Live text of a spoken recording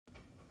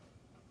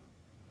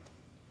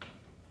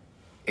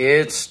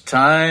It's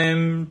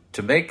time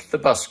to make the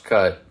bus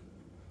cut.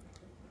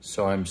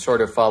 So I'm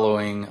sort of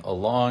following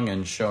along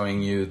and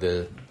showing you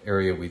the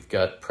area we've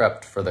got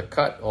prepped for the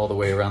cut all the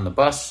way around the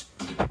bus.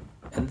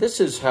 And this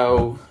is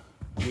how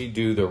we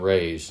do the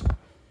raise.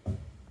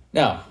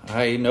 Now,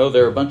 I know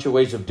there are a bunch of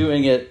ways of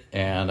doing it,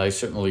 and I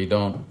certainly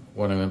don't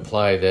want to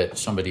imply that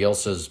somebody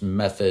else's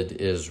method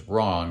is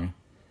wrong,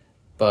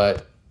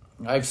 but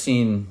I've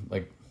seen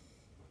like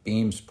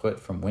beams put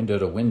from window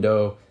to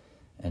window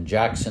and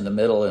jacks in the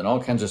middle and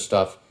all kinds of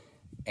stuff,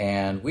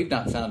 and we've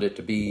not found it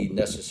to be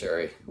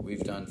necessary. We've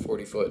done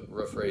 40-foot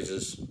roof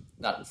raises,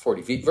 not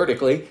 40 feet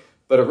vertically,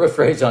 but a roof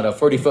raise on a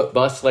 40-foot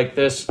bus like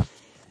this.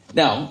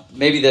 Now,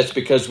 maybe that's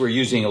because we're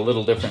using a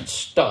little different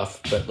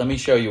stuff, but let me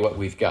show you what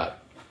we've got.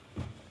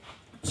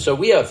 So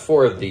we have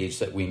 4 of these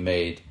that we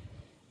made,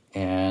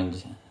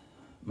 and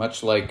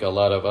much like a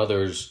lot of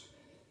others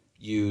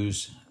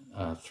use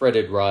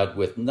threaded rod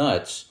with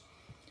nuts,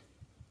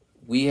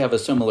 we have a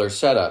similar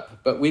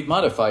setup, but we've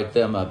modified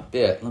them a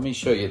bit. Let me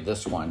show you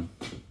this one.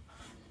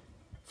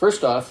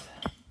 First off,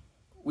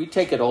 we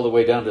take it all the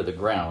way down to the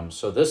ground.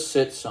 So this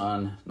sits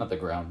on, not the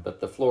ground, but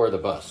the floor of the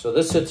bus. So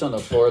this sits on the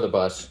floor of the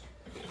bus,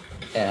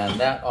 and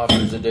that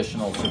offers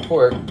additional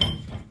support.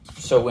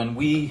 So when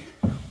we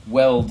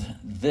weld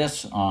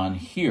this on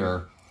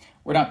here,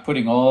 we're not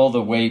putting all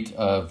the weight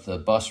of the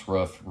bus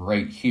roof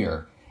right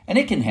here, and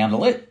it can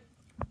handle it.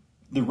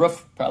 The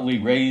roof probably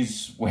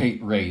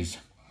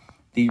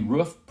The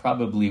roof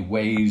probably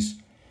weighs,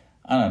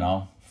 I don't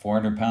know,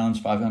 400 pounds,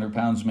 500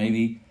 pounds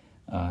maybe.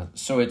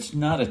 So it's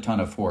not a ton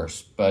of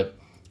force, but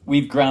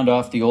we've ground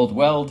off the old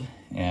weld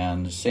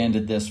and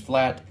sanded this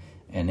flat,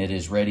 and it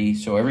is ready.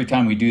 So every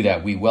time we do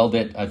that, we weld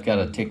it. I've got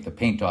to take the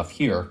paint off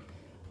here,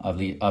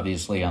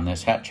 obviously on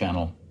this hat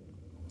channel.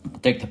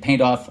 Take the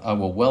paint off, I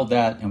will weld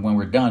that, and when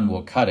we're done,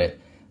 we'll cut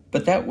it.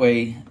 But that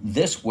way,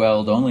 this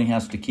weld only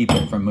has to keep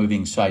it from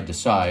moving side to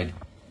side.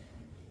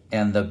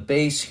 And the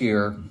base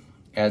here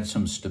adds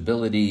some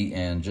stability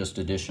and just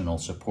additional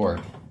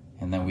support.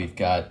 And then we've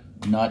got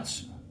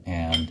nuts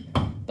and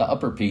the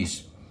upper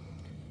piece.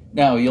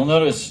 Now, you'll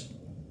notice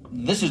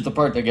this is the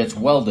part that gets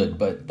welded,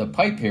 but the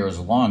pipe here is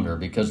longer,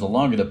 because the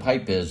longer the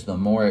pipe is, the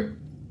more it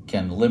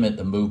can limit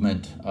the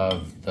movement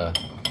of the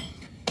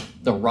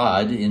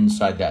rod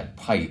inside that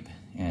pipe.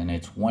 And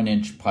it's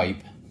 1-inch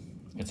pipe.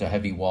 It's a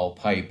heavy wall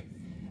pipe.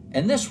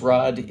 And this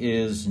rod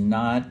is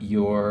not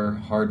your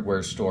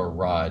hardware store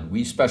rod.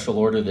 We special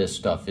order this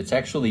stuff. It's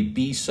actually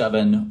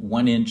B7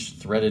 1-inch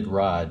threaded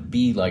rod,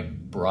 B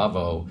like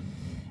Bravo.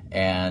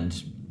 And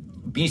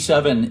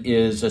B7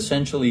 is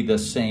essentially the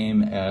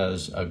same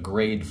as a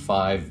grade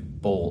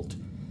 5 bolt.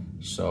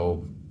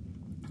 So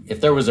if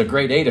there was a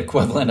grade 8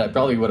 equivalent, I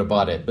probably would have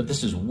bought it, but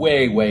this is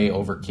way, way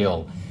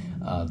overkill.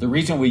 The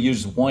reason we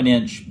use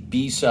 1-inch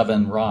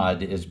B7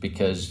 rod is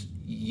because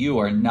you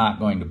are not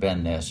going to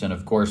bend this. And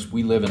of course,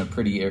 we live in a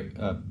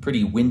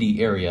pretty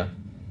windy area.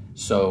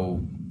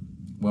 So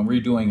when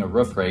we're doing a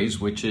roof raise,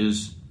 which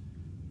is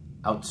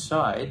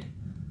outside,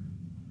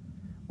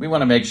 we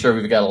want to make sure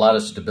we've got a lot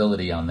of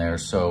stability on there.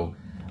 So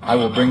I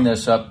will bring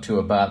this up to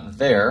about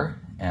there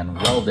and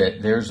weld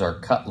it. There's our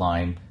cut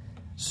line.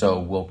 So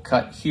we'll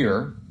cut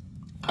here.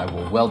 I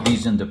will weld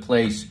these into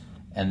place,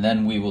 and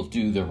then we will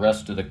do the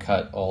rest of the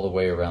cut all the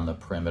way around the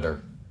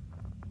perimeter.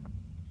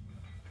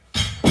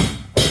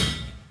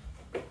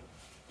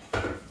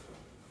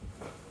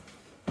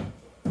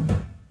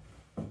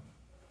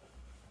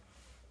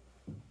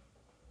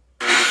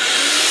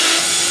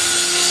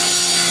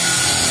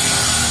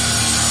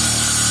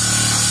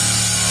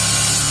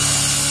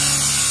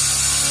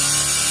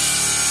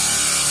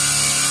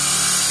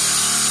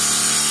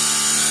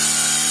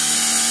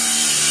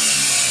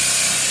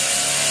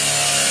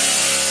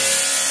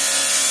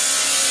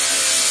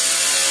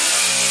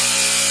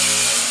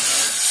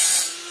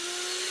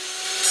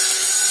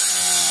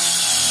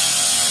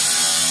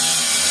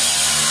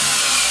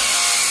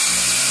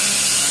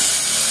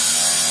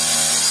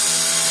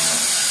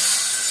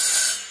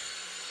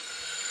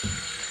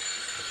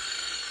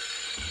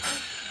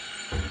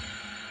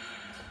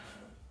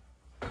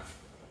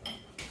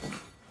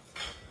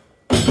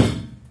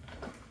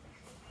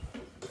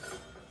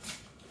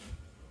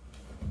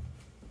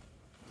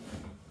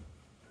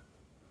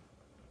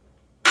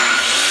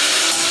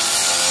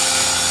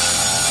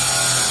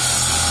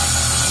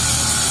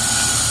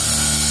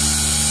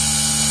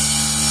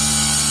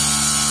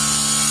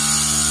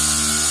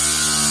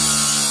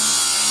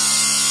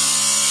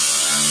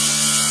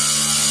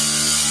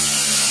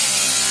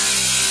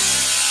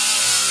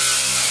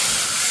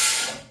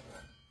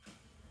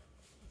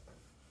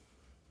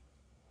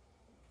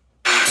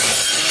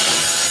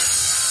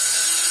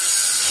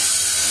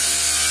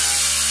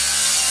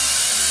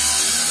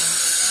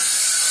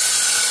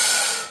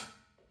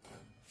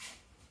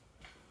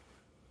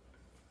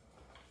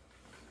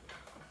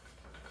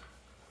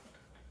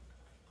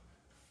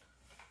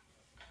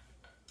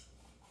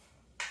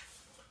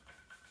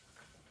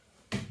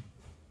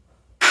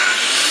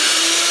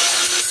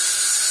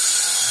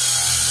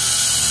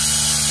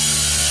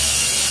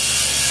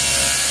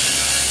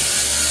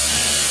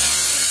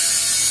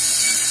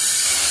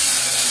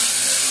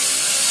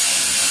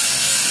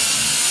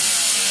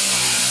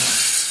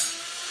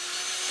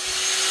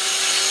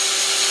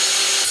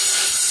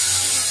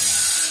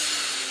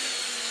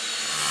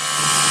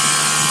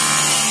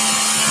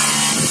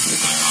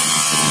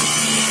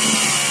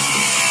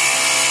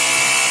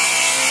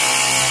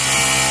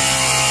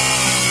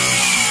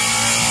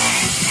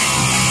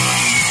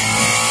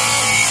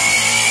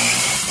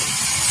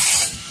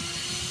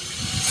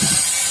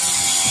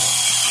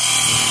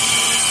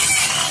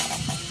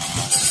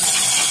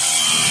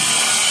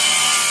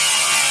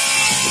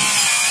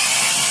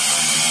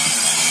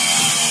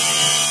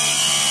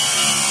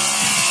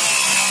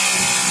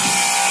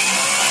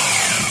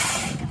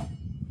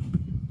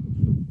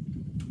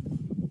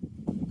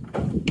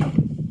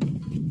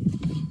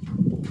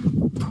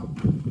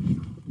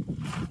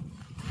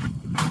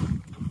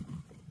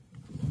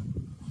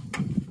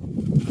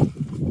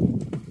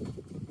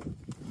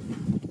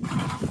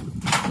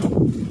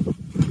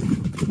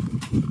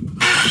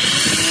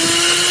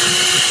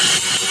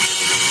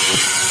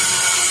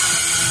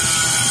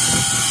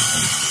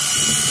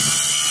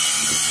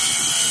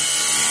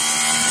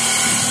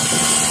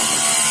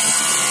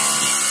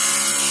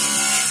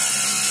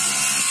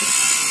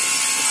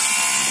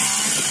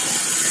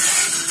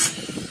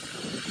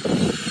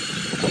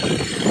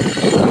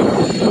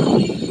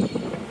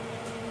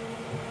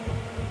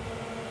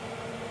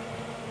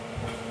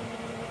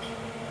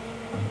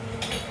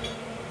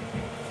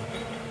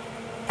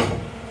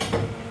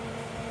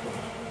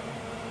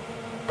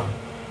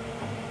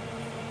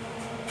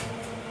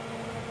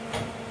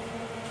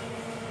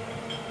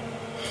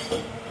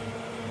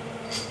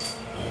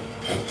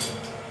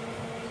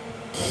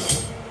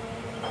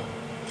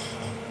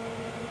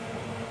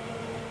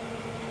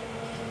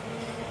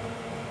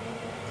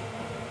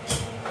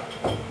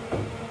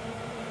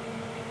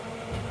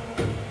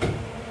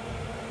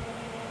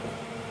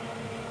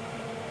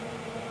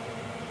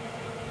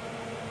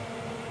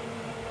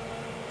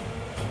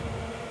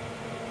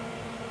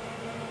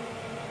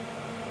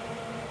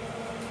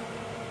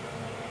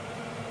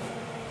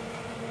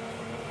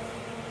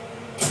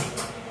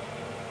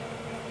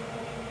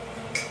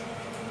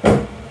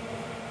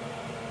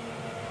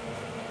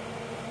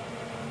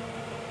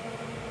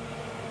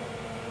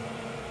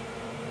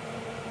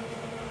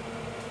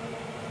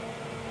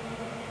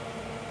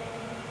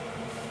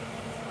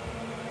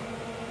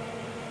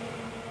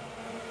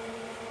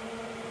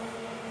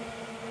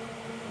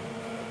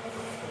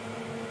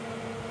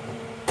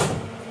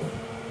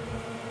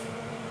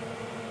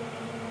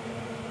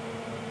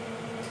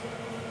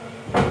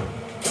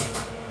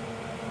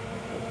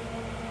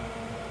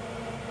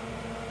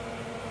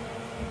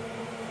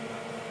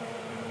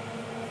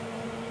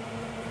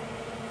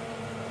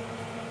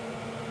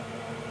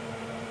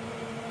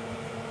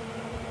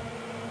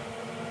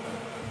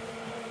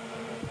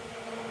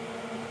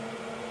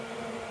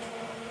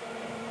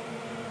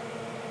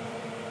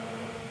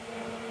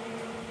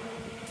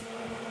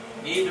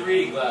 Need the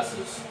reading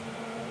glasses.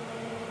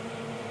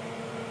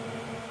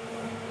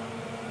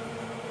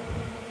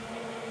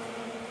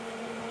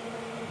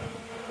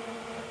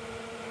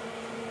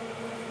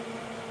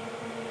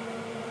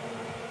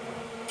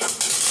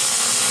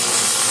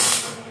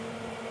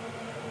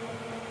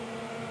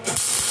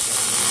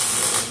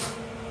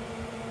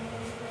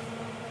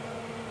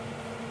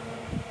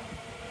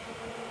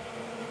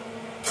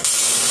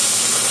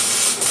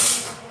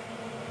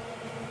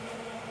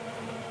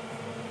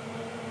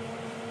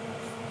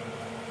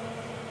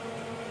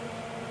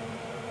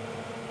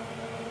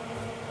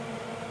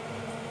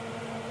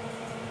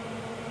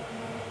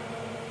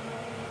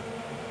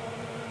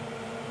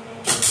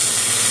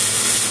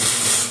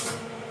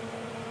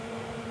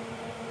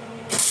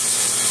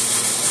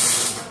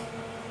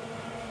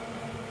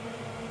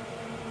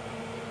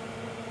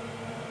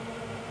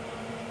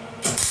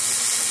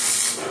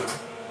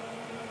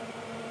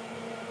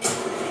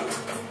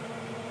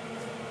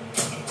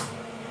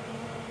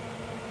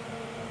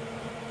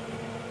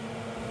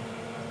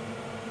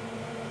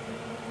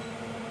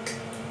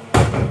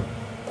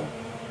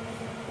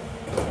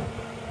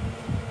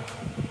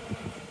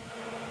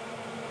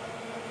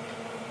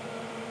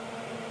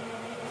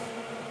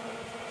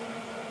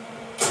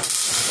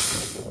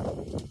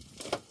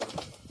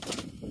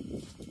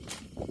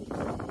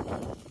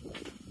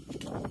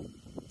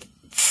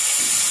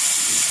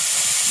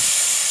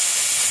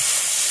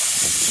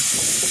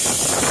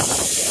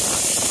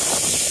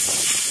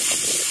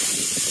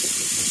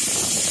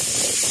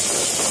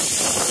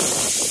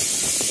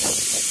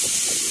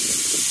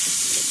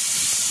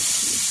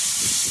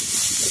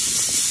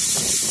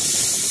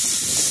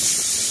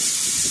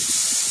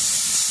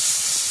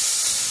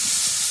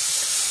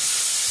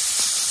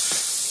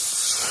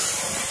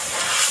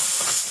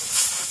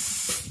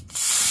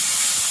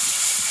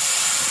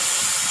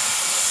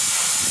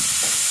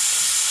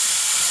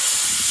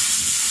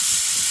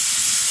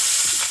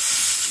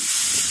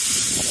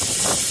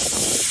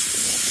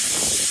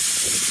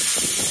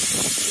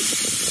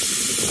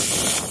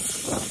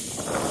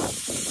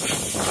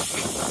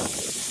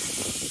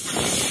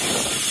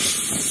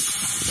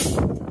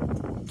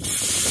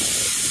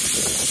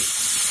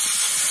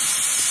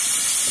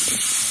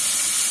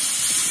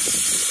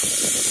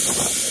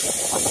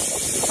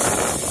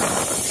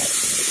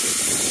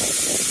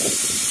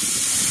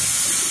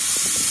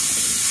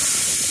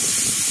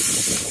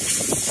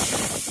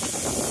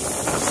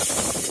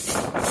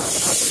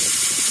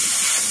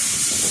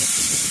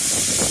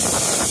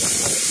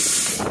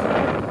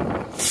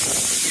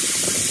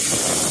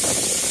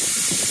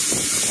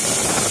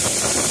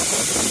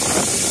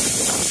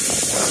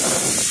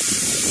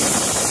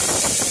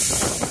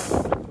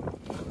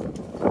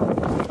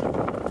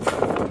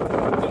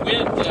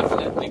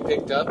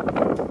 Picked up.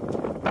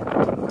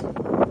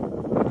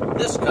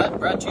 This cut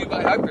brought to you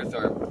by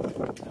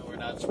Hyperthorpe. No, we're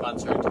not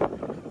sponsored.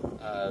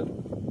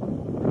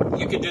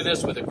 You could do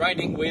this with a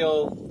grinding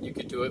wheel. You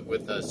could do it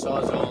with a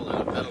Sawzall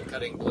and a metal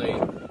cutting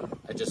blade.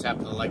 I just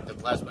happen to like the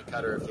plasma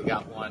cutter if you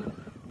got one.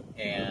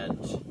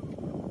 And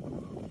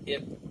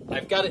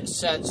I've got it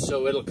set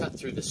so it'll cut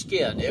through the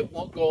skin. It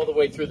won't go all the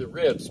way through the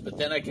ribs, but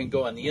then I can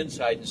go on the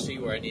inside and see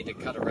where I need to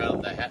cut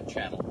around the hat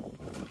channel.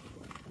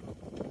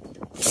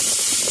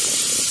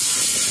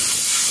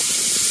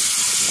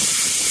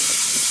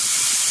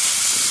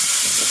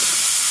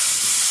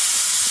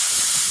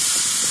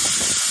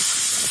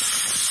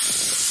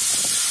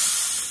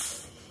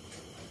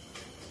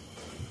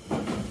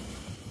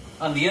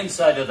 On the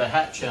inside of the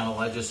hat channel,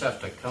 I just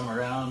have to come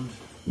around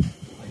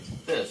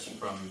like this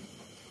from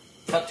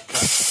cut to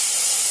cut.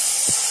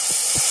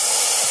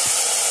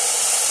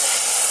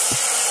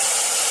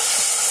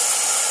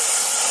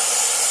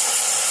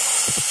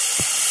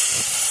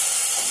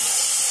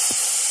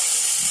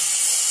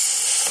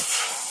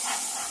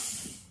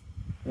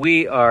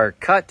 We are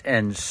cut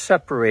and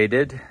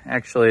separated.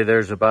 Actually,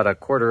 there's about a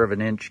 1/4 of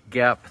an inch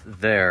gap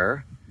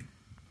there,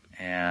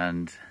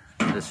 and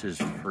this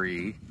is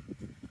free.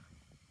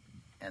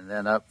 And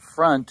then up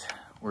front,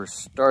 we're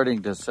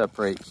starting to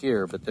separate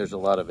here, but there's a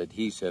lot of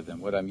adhesive.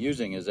 And what I'm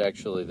using is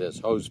actually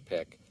this hose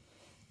pick.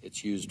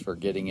 It's used for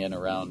getting in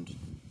around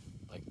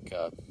like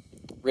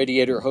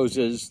radiator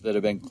hoses that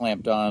have been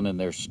clamped on and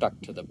they're stuck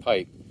to the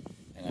pipe.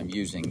 And I'm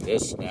using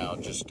this now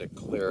just to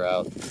clear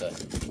out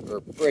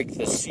or break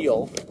the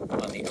seal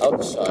on the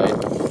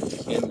outside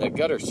in the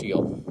gutter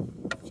seal.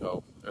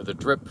 So, or the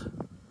drip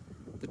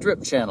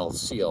channel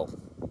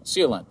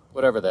sealant,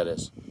 whatever that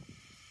is.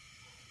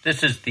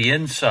 This is the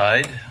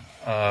inside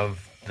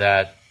of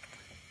that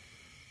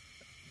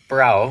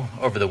brow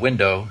over the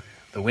window,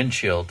 the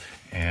windshield,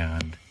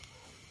 and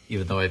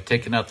even though I've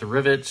taken out the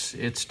rivets,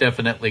 it's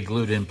definitely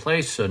glued in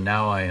place, so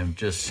now I am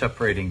just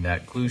separating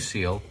that glue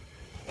seal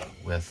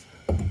with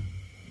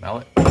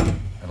mallet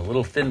and a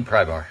little thin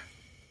pry bar.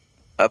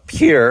 Up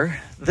here,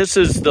 this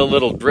is the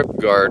little drip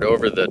guard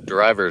over the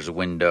driver's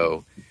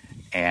window,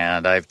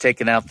 and I've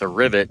taken out the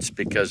rivets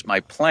because my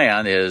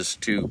plan is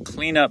to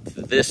clean up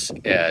this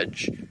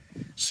edge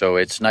so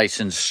it's nice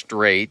and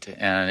straight,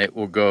 and it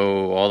will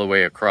go all the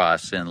way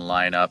across and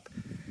line up.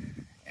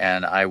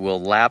 and I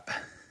will lap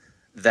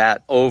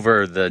that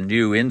over the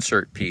new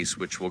insert piece,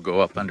 which will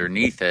go up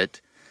underneath it.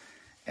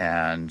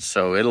 And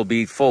so it'll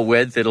be full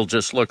width. It'll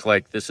just look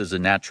like this is a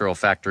natural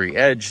factory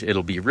edge.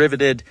 It'll be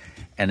riveted,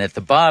 and at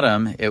the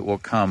bottom it will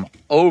come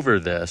over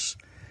this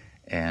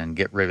and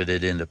get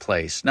riveted into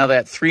place. Now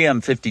that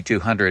 3M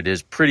 5200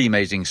 is pretty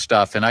amazing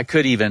stuff, and I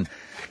could even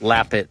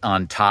lap it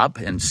on top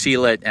and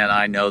seal it, and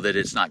I know that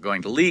it's not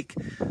going to leak,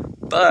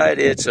 but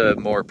it's a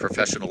more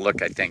professional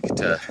look, I think,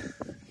 to,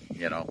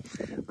 you know,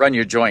 run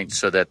your joint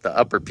so that the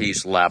upper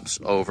piece laps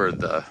over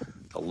the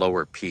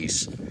lower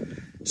piece.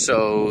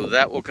 So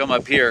that will come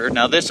up here.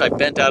 Now this I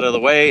bent out of the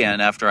way,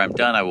 and after I'm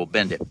done, I will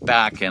bend it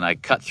back, and I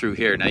cut through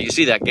here. Now you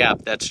see that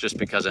gap, that's just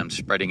because I'm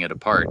spreading it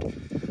apart.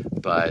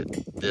 But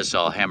this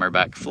I'll hammer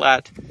back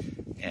flat,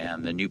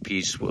 and the new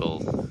piece will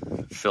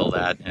fill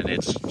that, and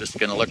it's just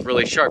gonna look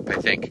really sharp, I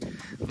think.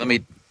 Let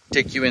me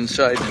take you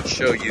inside and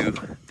show you.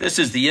 This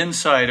is the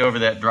inside over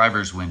that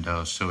driver's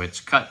window. So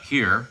it's cut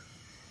here,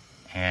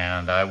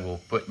 and I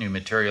will put new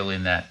material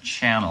in that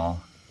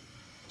channel.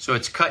 So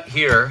it's cut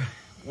here.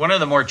 One of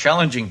the more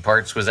challenging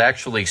parts was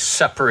actually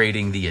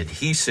separating the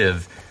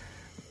adhesive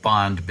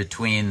bond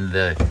between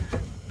the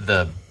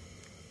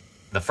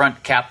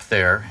front cap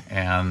there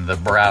and the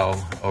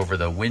brow over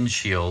the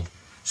windshield,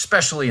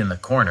 especially in the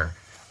corner.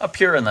 Up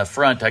here in the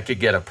front, I could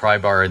get a pry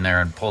bar in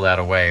there and pull that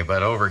away,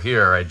 but over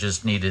here, I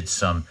just needed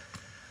some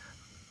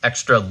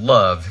extra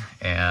love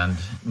and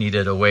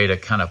needed a way to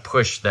kind of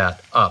push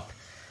that up.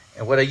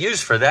 And what I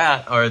use for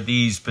that are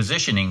these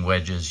positioning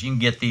wedges. You can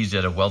get these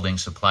at a welding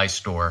supply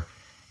store,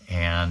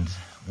 and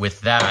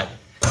with that,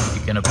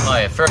 you can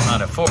apply a fair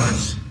amount of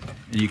force.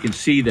 And you can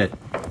see that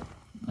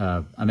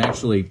I'm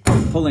actually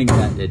pulling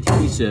that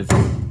adhesive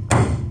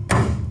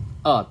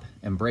up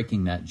and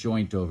breaking that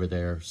joint over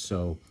there.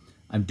 So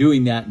I'm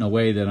doing that in a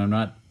way that I'm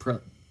not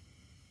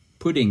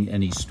putting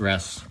any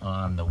stress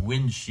on the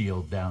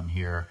windshield down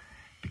here,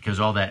 because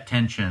all that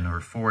tension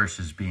or force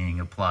is being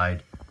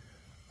applied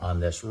on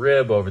this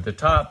rib over the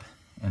top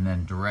and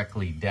then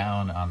directly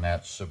down on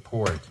that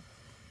support.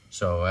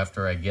 So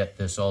after I get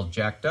this all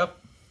jacked up,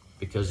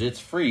 because it's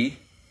free,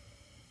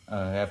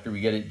 after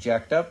we get it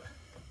jacked up,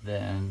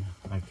 then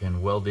I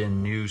can weld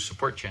in new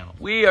support channels.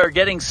 We are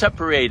getting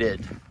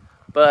separated,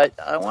 but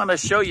I want to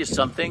show you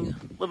something,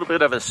 a little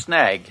bit of a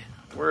snag.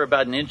 We're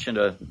about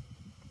 1.25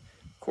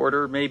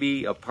 inches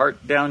maybe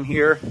apart down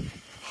here.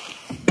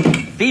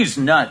 These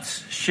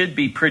nuts should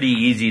be pretty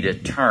easy to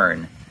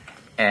turn,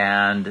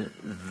 and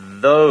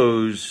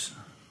those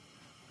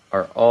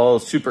are all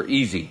super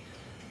easy.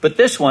 But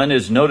this one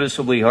is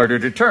noticeably harder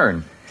to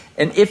turn.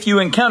 And if you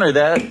encounter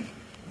that,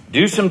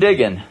 do some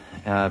digging,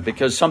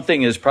 because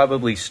something is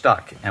probably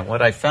stuck. And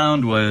what I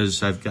found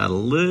was I've got a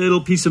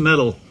little piece of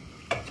metal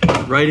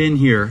right in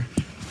here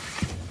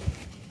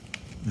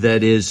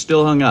that is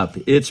still hung up.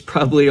 It's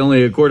probably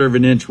only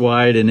 1/4 inch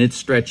wide, and it's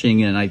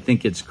stretching, and I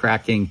think it's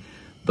cracking,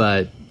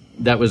 but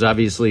that was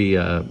obviously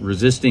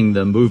resisting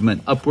the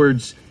movement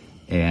upwards,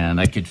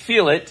 and I could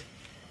feel it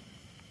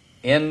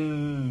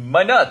in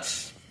my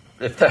nuts,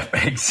 if that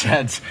makes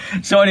sense.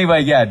 So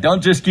anyway, yeah,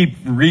 don't just keep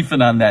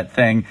reefing on that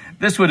thing.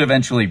 This would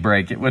eventually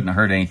break. It wouldn't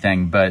hurt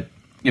anything, but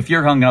if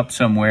you're hung up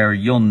somewhere,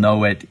 you'll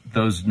know it.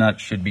 Those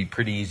nuts should be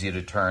pretty easy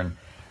to turn.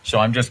 So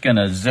I'm just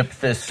gonna zip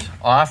this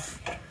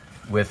off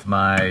with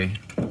my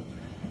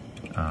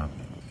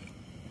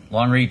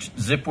long reach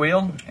zip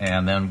wheel,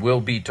 and then we'll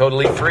be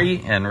totally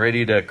free and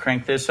ready to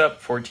crank this up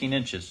 14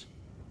 inches.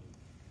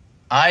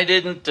 I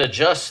didn't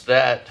adjust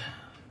that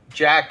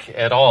jack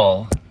at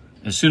all.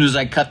 As soon as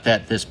I cut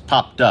that, this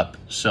popped up.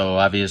 So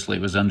obviously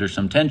it was under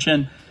some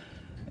tension.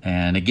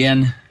 And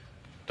again,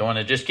 don't want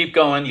to just keep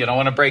going. You don't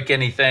want to break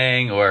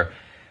anything or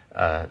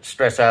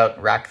stress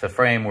out, rack the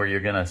frame where you're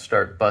going to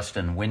start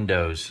busting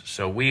windows.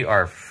 So we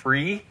are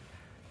free.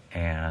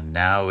 And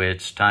now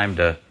it's time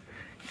to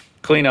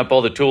clean up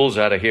all the tools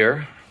out of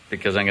here,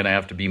 because I'm going to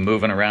have to be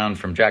moving around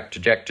from jack to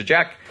jack to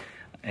jack,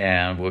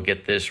 and we'll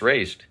get this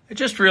raised. I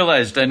just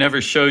realized I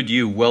never showed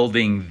you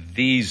welding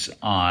these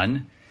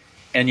on.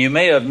 And you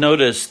may have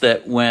noticed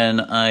that when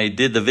I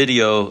did the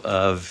video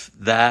of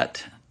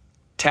that,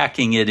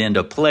 tacking it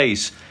into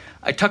place,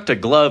 I tucked a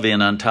glove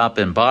in on top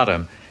and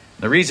bottom.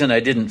 The reason I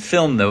didn't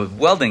film the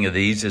welding of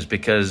these is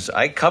because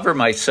I cover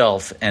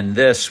myself and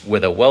this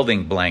with a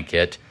welding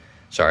blanket.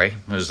 Sorry,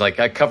 it was like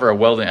I put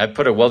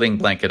a welding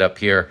blanket up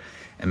here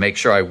and make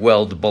sure I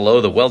weld below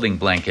the welding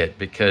blanket,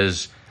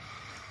 because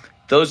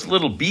those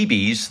little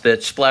BBs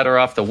that splatter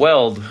off the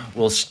weld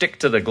will stick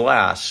to the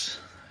glass.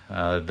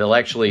 They'll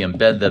actually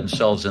embed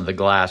themselves in the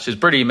glass. It's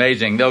pretty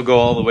amazing. They'll go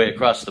all the way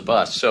across the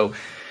bus. So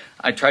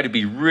I try to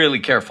be really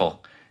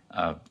careful.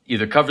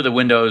 Either cover the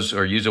windows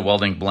or use a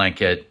welding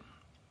blanket.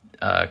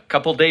 A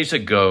couple days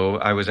ago,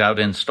 I was out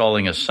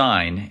installing a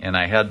sign, and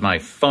I had my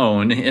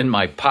phone in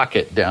my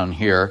pocket down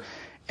here,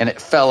 and it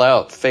fell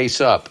out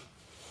face up.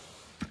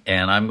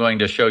 And I'm going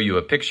to show you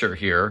a picture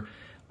here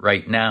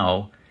right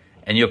now,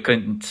 and you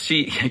can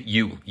see,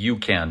 you'll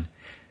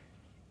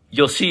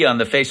see on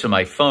the face of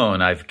my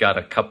phone, I've got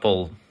a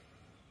couple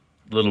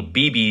little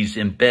BBs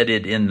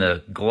embedded in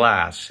the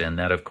glass, and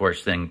that of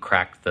course then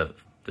cracked the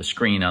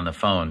screen on the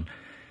phone.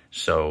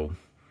 So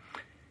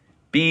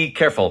be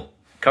careful,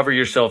 cover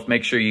yourself,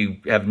 make sure you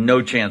have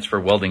no chance for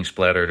welding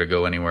splatter to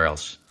go anywhere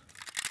else.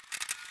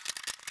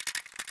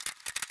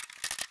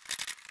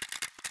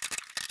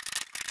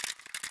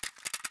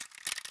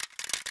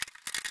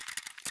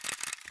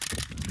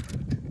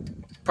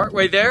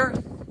 Partway there,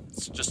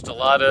 it's just a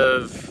lot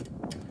of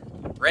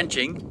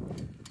wrenching.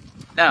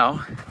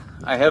 Now,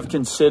 I have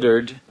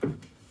considered,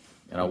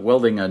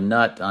 welding a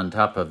nut on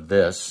top of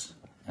this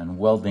and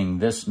welding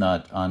this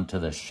nut onto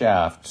the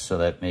shaft so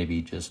that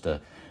maybe just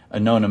a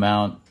known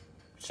amount,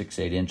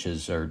 6-8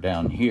 inches are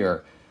down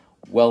here,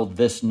 weld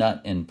this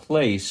nut in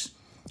place.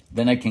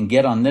 Then I can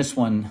get on this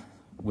one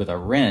with a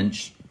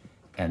wrench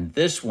and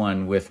this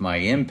one with my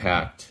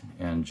impact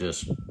and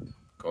just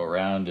go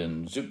around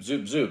and zoop,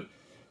 zoop, zoop.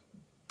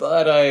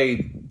 But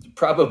I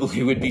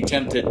probably would be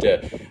tempted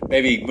to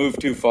maybe move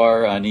too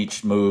far on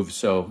each move,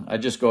 so I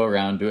just go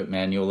around, do it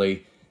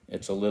manually.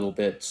 It's a little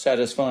bit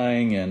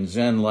satisfying and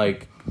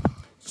zen-like.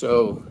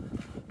 So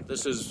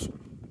this is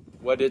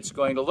what it's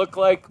going to look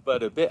like,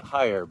 but a bit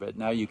higher. But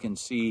now you can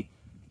see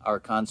our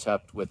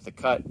concept with the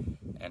cut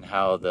and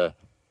how the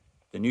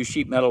new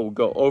sheet metal will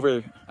go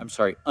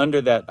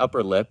under that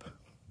upper lip,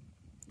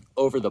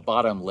 over the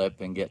bottom lip,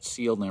 and get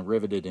sealed and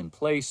riveted in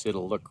place.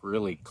 It'll look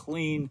really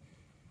clean.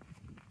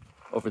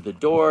 Over the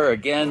door,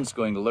 again, it's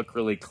going to look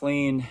really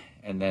clean.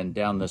 And then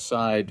down the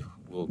side,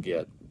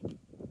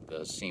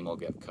 the seam will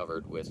get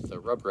covered with the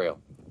rub rail.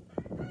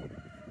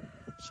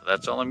 So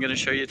that's all I'm going to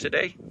show you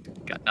today.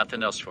 Got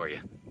nothing else for you.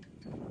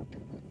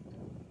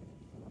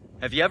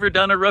 Have you ever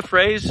done a roof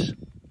raise?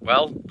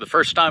 Well, the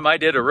first time I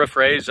did a roof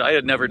raise, I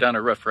had never done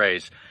a roof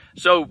raise.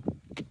 So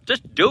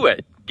just do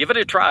it. Give it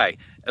a try.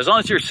 As long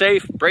as you're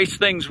safe, brace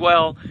things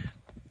well,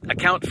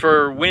 account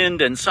for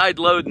wind and side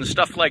load and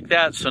stuff like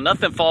that so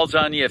nothing falls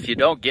on you if you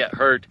don't get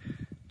hurt.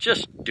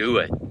 Just do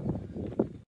it.